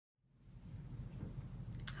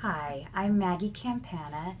Hi, I'm Magi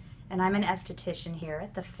Campana, and I'm an esthetician here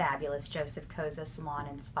at the fabulous Joseph Koza Salon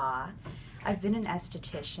and Spa. I've been an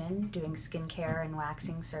esthetician doing skincare and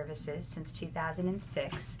waxing services since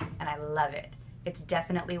 2006, and I love it. It's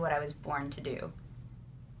definitely what I was born to do.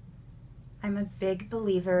 I'm a big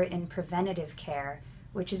believer in preventative care,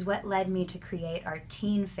 which is what led me to create our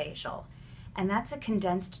teen facial. And that's a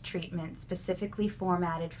condensed treatment specifically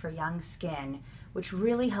formatted for young skin, which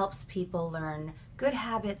really helps people learn good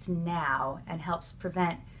habits now and helps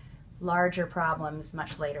prevent larger problems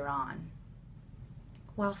much later on.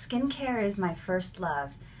 While skincare is my first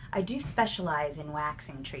love, I do specialize in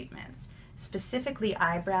waxing treatments, specifically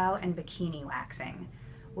eyebrow and bikini waxing.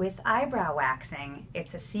 With eyebrow waxing,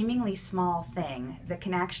 it's a seemingly small thing that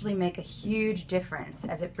can actually make a huge difference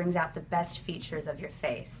as it brings out the best features of your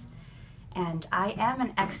face. And I am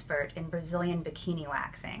an expert in Brazilian bikini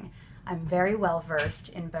waxing. I'm very well versed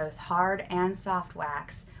in both hard and soft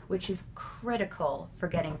wax, which is critical for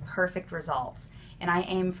getting perfect results, and I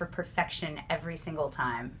aim for perfection every single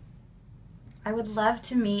time. I would love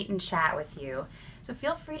to meet and chat with you, so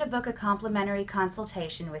feel free to book a complimentary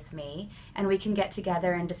consultation with me, and we can get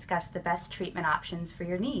together and discuss the best treatment options for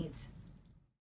your needs.